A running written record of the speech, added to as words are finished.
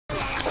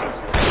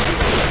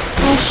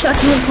I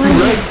can't find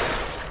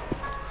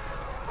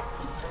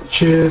it.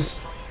 Cheers.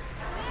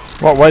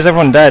 What? Why is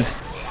everyone dead?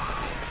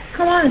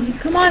 Come on,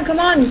 come on, come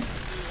on.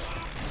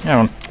 Hang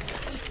on.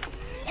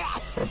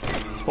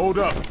 Hold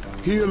up.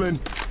 Healing.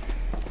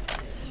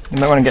 You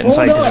might want to get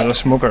inside because there's a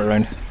smoker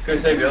around. Go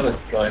save the other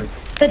guy.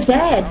 They're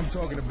dead. I'm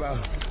talking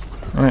about.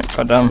 Alright,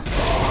 goddamn.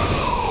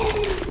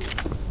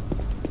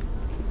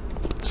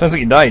 Sounds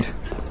like you died.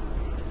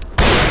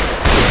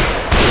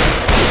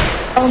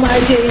 Oh my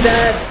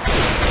Jesus.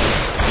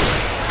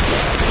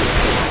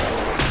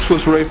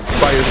 Was raped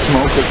by a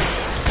smoker.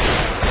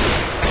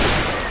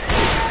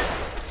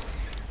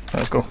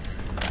 Let's go.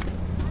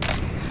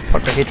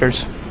 Fuck the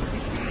haters.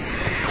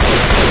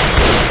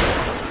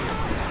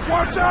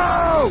 Watch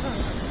out!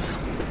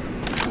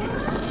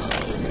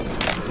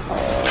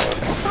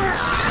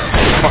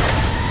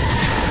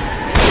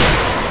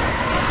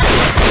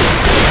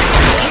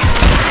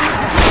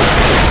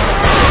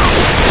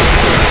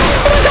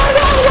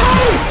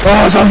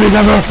 Oh, zombies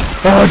ever!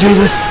 Oh,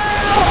 Jesus!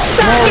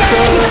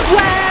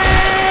 Way!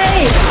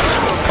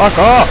 Fuck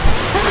off!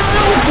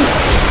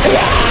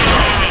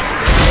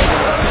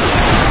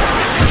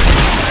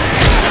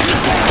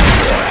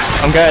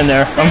 I'm getting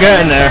there. I'm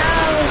getting there.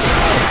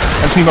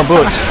 I just need more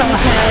bullets.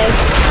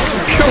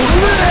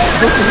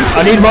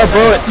 I need more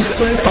bullets.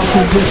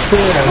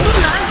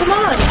 Come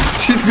on!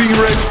 She's being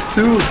raped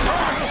too.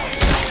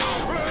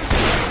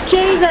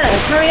 Jesus,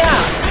 hurry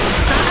up!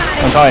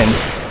 I'm dying.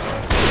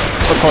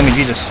 Stop calling me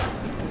Jesus.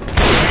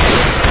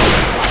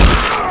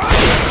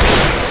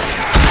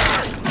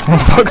 Oh,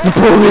 fuck the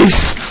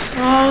police!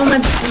 Oh my...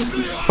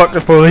 Fuck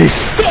the police!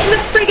 Get in the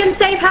friggin'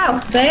 safe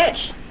house,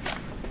 bitch!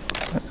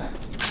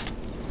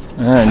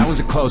 And That was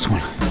a close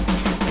one.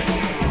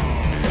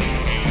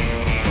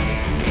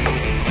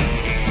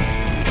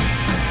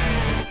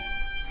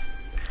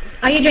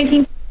 Are you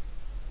drinking?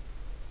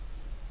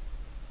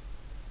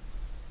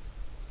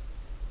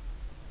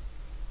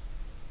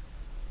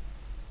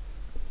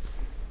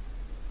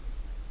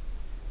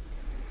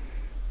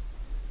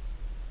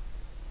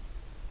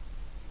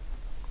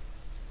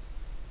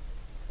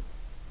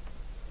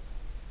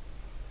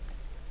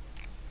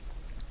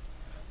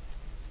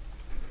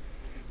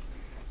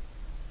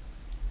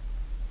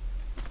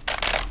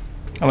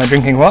 am I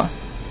drinking what?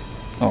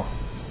 Oh,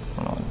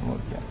 no,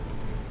 yeah.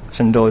 Let's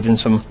indulge in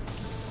some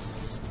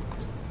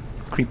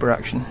creeper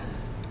action.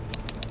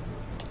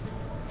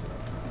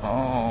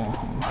 Oh,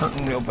 I'm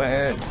hurting real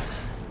bad.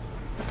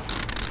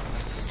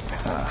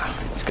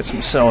 Let's get some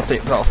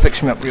sellotape, that'll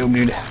fix me up real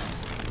good.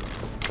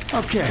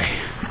 Okay.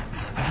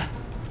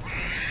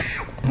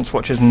 Let's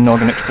watch his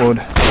noggin explode.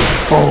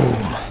 Boom!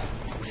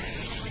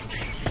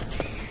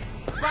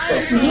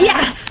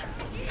 Yes!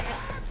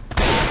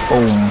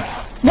 Boom.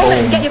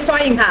 Woman, get your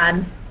frying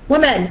pan!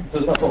 Woman!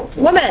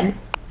 Woman!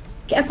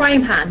 Get a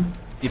frying pan.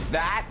 If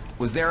that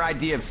was their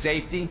idea of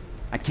safety,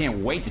 I can't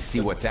wait to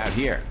see what's out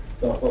here.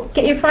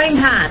 Get your frying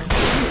pan.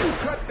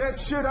 Cut that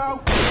shit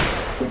out.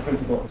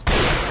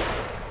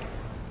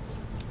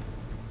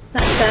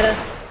 That's better.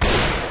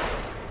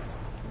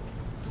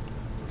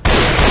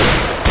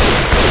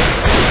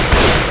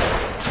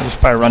 I'll just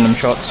fire random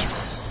shots.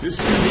 This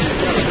I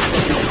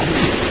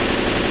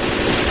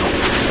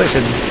thought you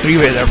said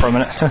three-way there for a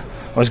minute.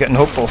 I was getting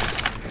hopeful.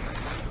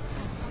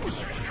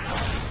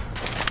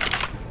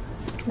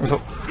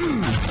 So,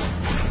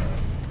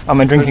 am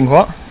I drinking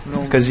what?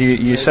 Because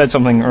you said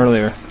something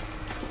earlier.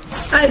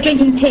 I'm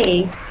drinking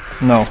tea.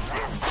 No.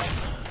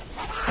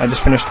 I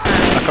just finished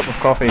a cup of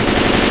coffee.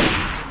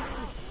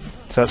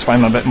 So that's why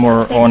I'm a bit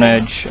more on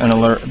edge and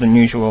alert than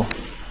usual.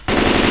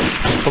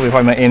 That's probably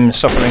why my aim's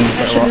suffering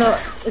quite a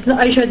lot.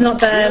 Are you sure it's not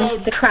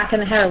the crack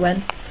and the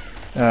heroin?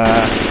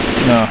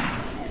 No.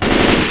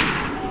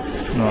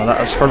 No, that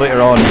was for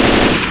later on.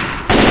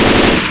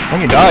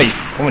 When you die,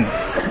 come on.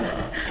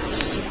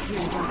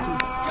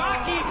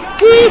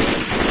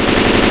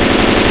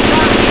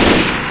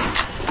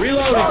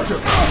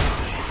 Reloading!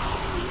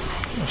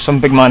 Some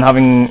big man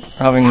having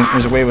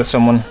his way with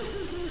someone. No!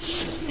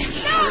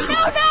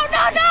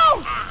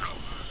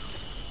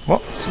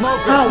 What?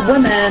 Oh,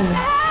 woman!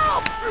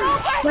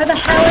 Where the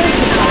hell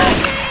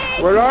is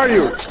he? Where are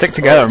you? Stick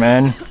together,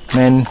 man.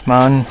 Men,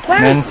 man,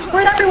 men.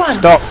 Where's everyone?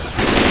 Stop!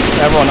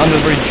 Everyone under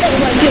the bridge. What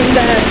am I doing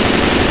there?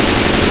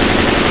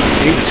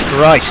 Jesus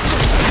Christ.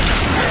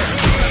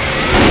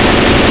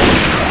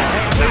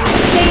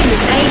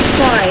 Jesus,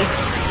 H5.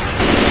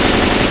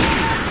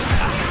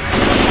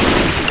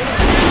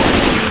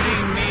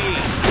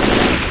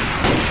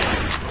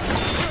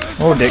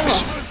 Oh,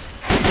 dicks.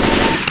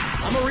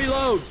 I'm a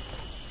reload!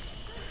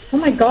 Oh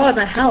my god,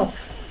 my health.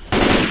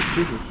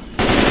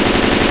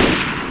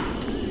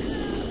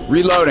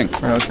 Reloading.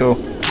 Right, let's go.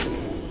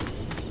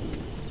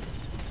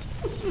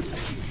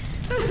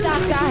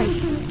 Stop, guys.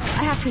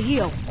 I have to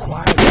heal.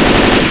 quiet. I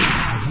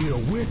hear a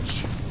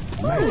witch.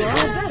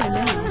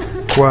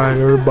 Quiet,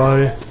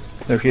 everybody.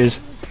 There she is.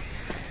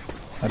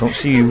 I don't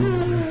see you.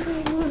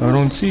 I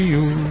don't see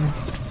you.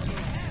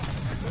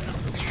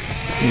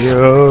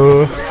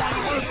 Yeah.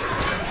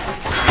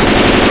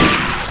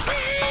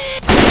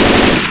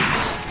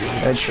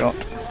 Headshot.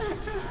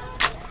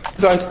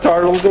 I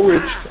startled the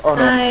witch. Oh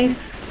no. Nice.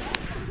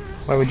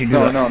 Why would you do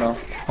No, that? no, no.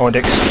 Oh,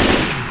 dicks.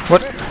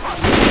 What?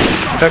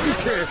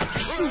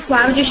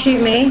 Why would you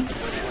shoot me?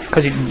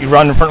 Because you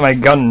ran in front of my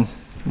gun.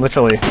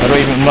 Literally.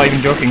 I'm not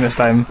even joking this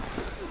time.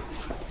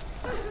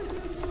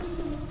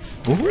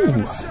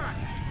 Ooh.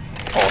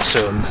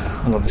 Awesome.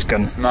 I love this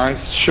gun.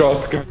 Nice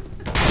shotgun.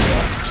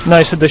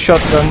 Nice with the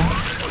shotgun.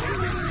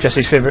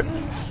 Jesse's favourite.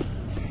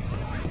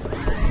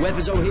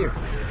 Weapons over here.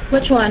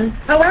 Which one?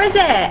 Oh, where is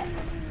it?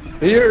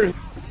 Here.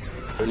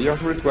 Your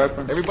favorite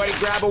weapon. Everybody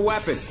grab a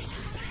weapon.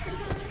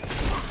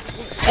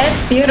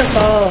 It's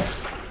beautiful.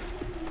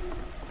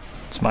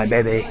 It's my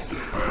baby.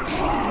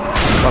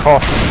 Fuck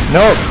off.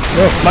 No!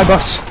 No! My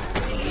bus!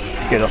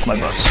 Get off my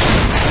bus.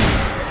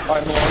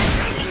 I'm on.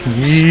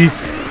 Yee.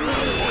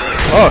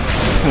 Oh!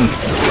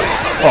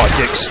 Oh,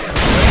 dicks.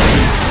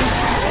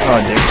 Oh,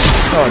 dicks.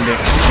 Oh,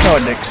 dicks. Oh,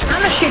 dicks. I'm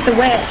gonna shoot the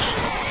witch.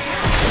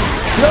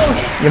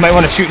 You might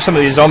want to shoot some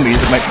of these zombies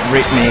that might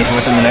rape me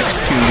within the next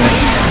 2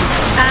 minutes.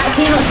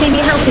 Can you not see me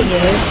helping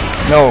you?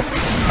 No.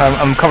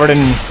 I'm covered in...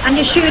 And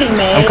you're shooting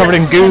me. I'm covered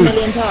in like goo. 10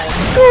 million times.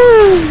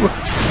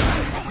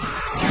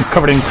 I'm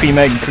covered in cream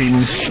egg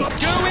cream.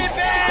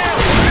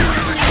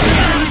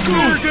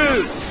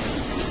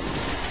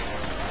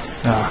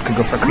 Oh, I could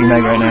go for a cream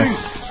egg right now.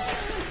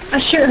 I'll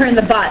shoot her in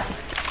the butt.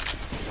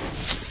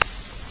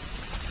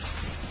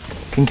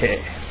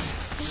 Kinky.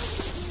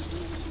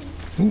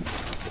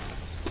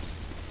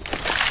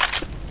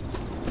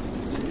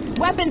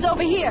 Weapons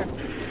over here.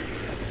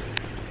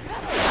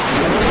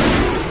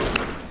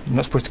 I'm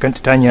not supposed to count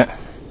to 10 yet.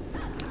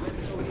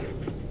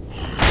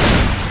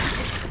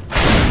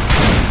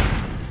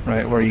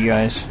 Right, where are you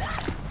guys?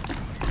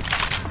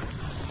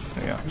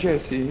 There you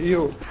Jesse,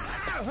 you.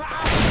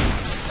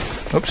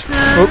 are. Oops.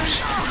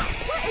 Oops.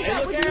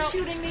 Were you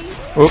shooting me?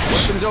 Oops.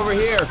 Weapons over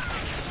here.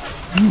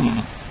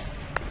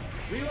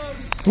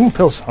 Ooh,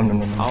 pills. Oh,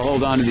 no. I'll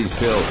hold on to these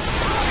pills.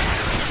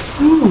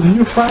 Ooh,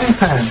 new frying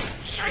pan.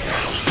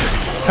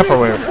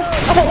 Tupperware.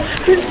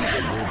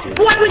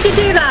 Why would you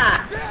do that?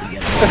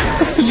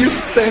 You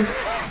think?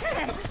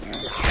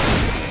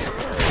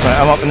 Right,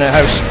 I'm up in the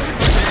house.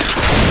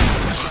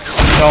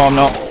 No, I'm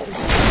not.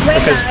 Wait,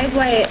 Because- guys,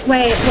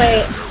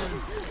 wait.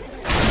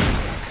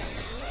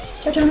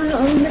 Judge, I'm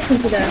not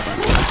listening to that.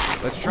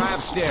 Let's try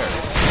upstairs.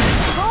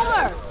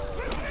 Homer!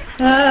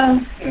 Oh.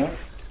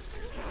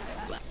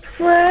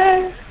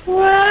 Whoa.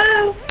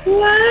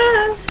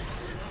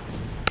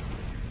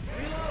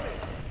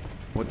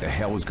 What the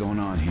hell was going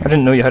on I here?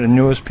 didn't know you had a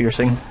nose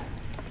piercing.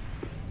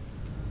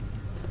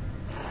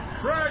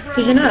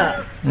 Did you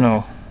not?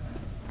 No.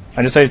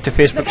 I decided to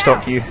Facebook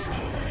stalk you.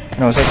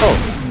 And I was like, oh,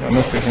 you got a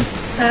nose piercing.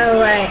 Oh,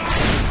 right.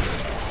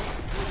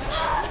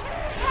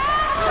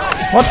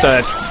 What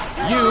the?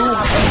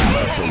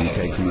 So he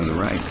takes him to the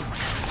right.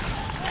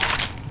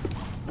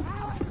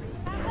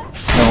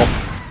 No.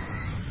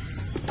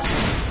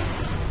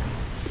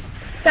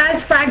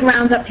 Guys, frag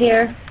rounds up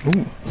here.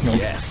 Ooh, no.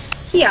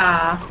 Yes.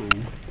 Yeah.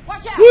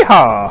 Watch out!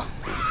 Yeehaw!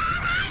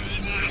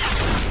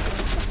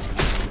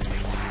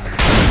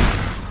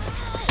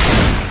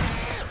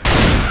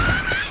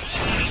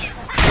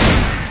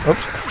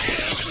 Oops.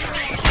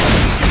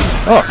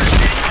 Oh,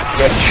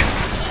 bitch.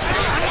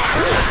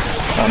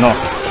 Oh no.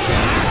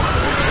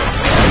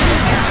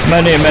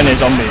 Many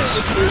zombies.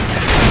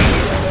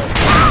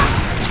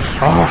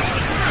 Oh.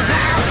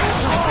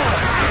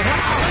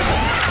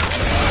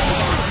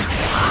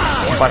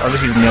 In fact, I'll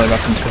just use melee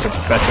weapons because it's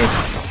better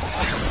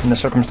in this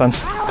circumstance.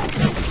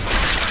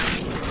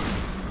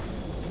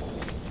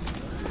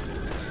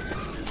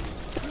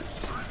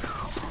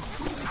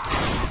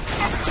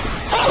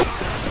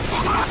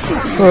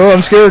 Oh,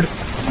 I'm scared.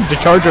 The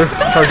charger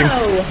charging.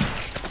 Oh.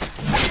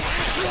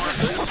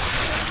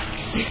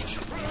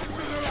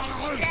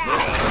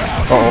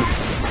 Uh-oh.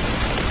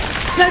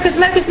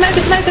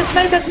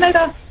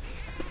 Smoker.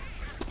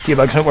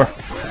 Teabag somewhere.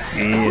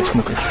 Yeah,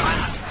 smoker.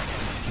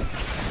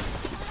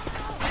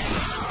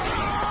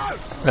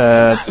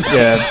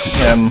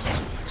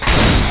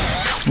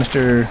 Mr.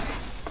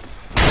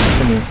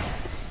 Come here.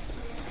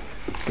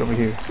 Get over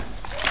here.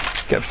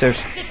 Get upstairs.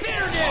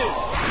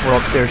 We're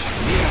upstairs.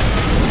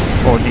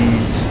 Oh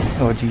jeez.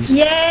 Oh jeez.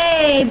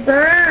 Yay,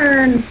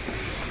 burn.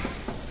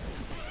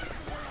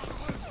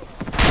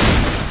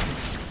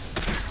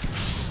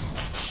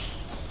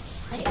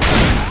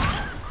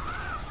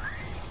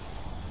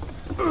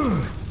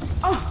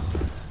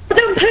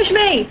 Don't push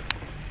me.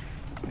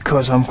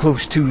 Because I'm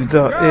close to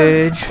the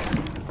edge.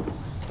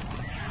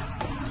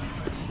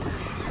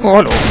 Oh,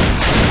 hello.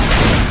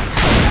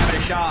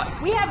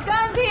 We have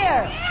guns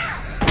here!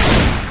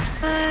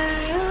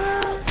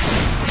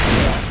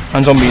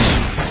 And zombies.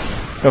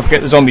 Don't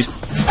forget the zombies.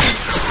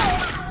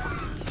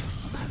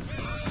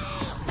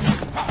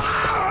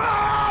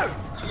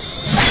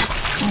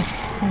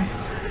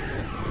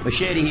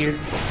 Machete here.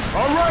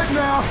 All right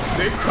now.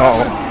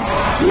 Uh-oh.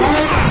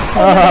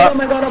 Oh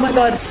my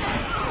god.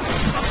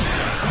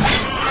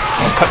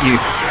 I'll cut you.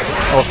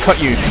 I'll cut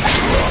you.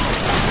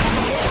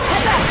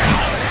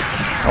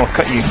 I'll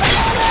cut you.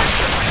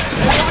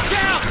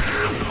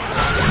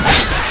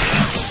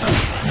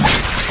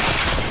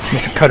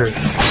 cutter.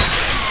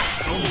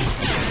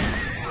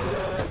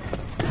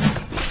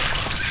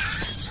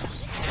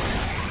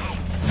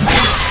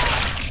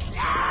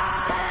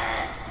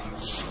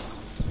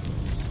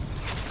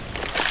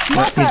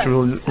 I need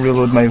to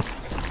reload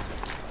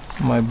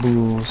my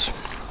bulls.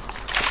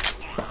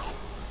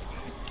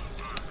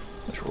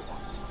 Let's roll.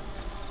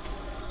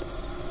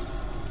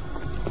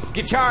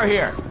 Guitar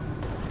here.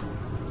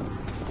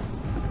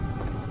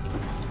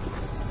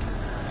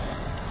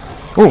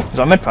 Oh, is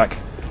that a med pack?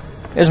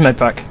 It is a med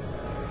pack.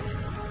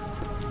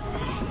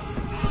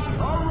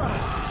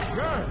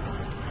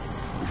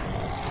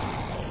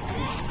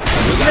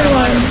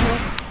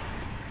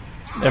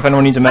 If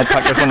anyone needs a med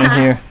pack, there's one in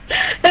here.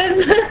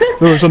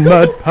 There's a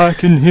med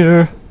pack in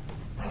here.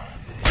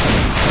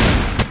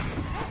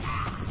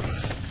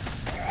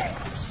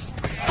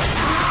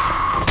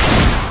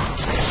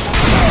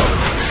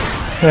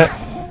 Yeah.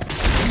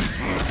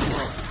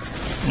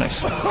 Nice.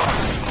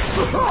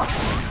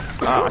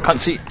 Ah, I can't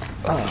see.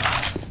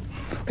 Ah.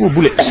 Oh,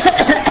 bullets.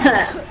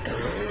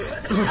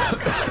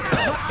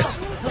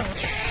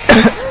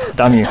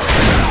 Damn you.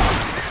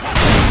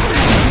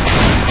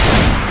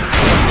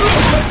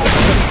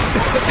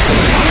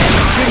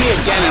 Shoot me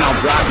again and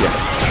I'll drop you.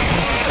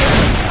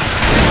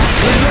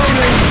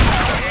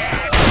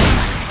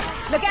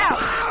 Look out!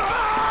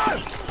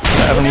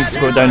 Everyone needs to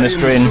go down this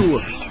drain.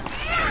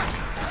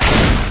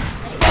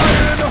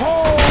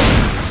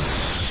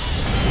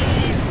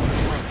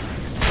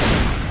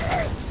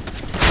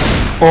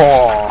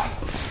 Oh.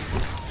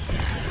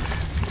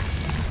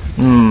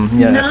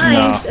 Yeah.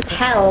 Nice. Nah. It's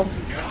hell.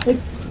 Like,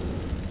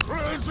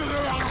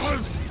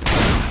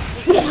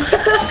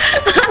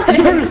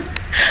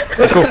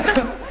 Let's go.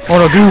 Oh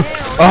no, goo.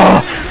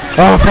 Oh.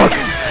 Oh fuck.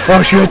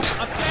 Oh shit.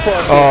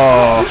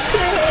 Oh.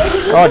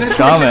 God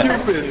damn it.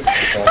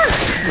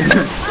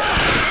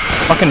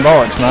 Fucking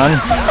bollocks, man.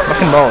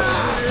 Fucking bollocks.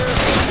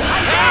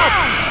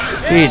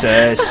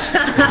 Jesus.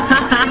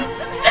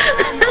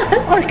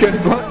 I can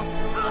buy.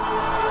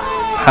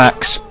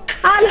 Hacks.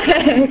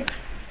 Alex!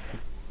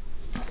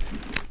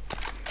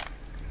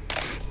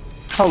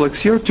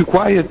 Alex, you're too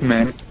quiet,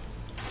 man. He's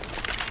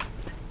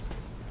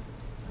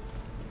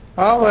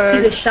a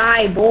Alex.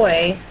 shy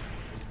boy.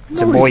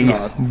 It's a No, boy. he's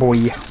not.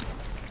 Boy.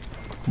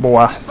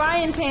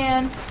 Frying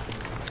pan.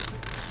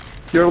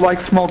 You're like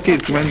small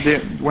kids.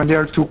 When they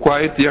are too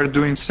quiet, they are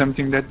doing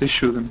something that they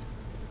shouldn't.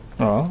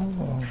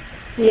 Oh.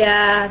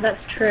 Yeah,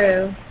 that's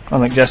true.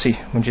 Unlike Jessie,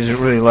 when she's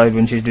really loud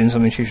when she's doing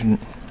something she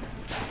shouldn't.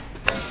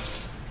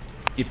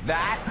 If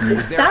that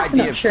was their That's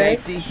idea not of true.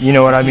 safety, You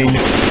know what I mean?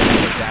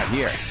 what's out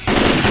here?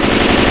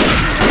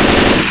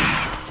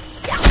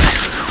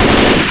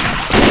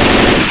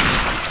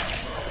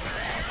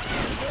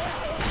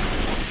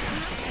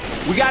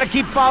 We gotta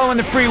keep following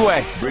the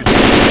freeway.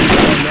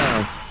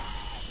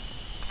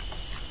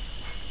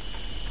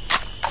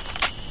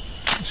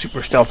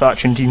 Super stealth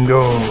action team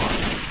go.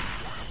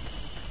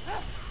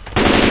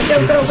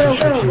 Go, go, go,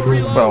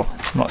 go. Well,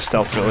 not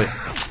stealth really.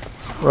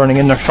 Running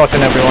in there,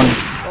 shotting everyone.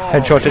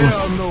 Headshotting.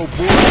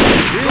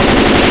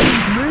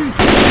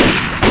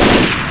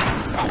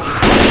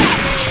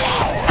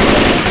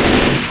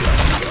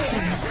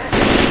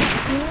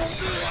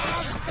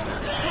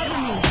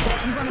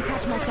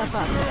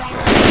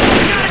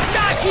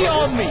 Jockey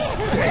on me!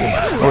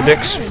 Oh,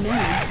 dicks.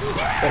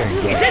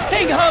 Is this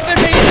thing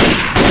humping me?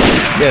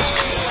 Yes.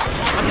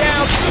 I'm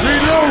down.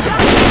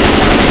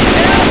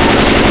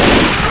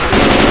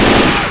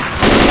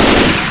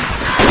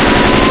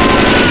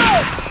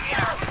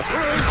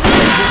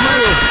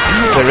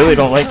 They really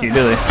don't like you,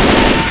 do they?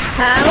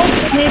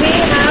 Help, maybe,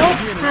 help,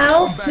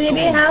 help, maybe,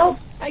 help.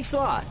 Thanks a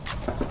lot.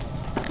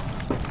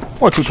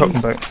 What are you talking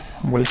about,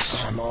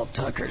 Willis? I'm all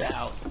tuckered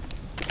out.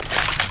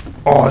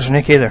 Oh, there's an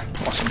AK there.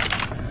 Awesome.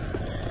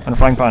 And a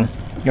frying pan.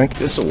 Yoink.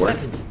 This'll work.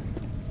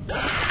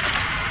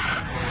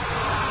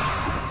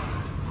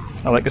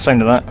 I like the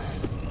sound of that.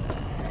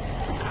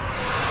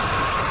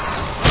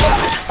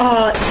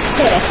 Oh,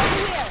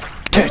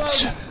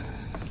 Tits!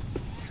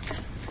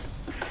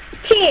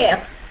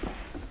 here.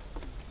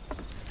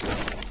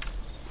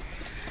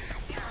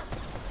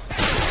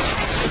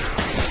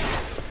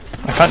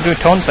 I can't do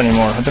taunts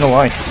anymore. I don't know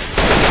why.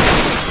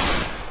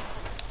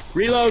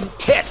 Reload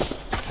tits.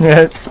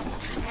 Yeah.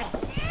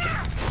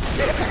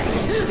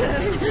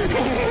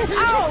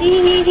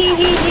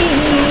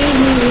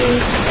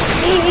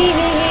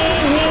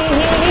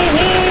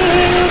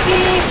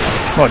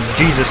 Oh,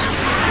 Jesus.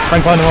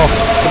 Frying pan them off.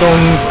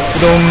 Ba-dong,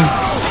 ba-dong.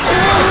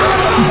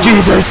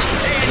 Jesus!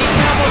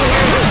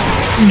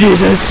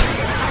 Jesus!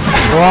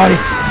 Why?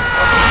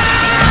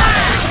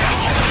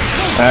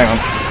 Hang on.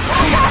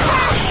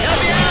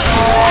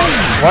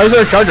 Why is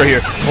there a charger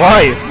here?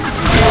 Why?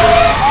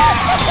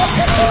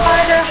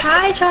 Charger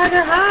high,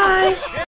 charger high.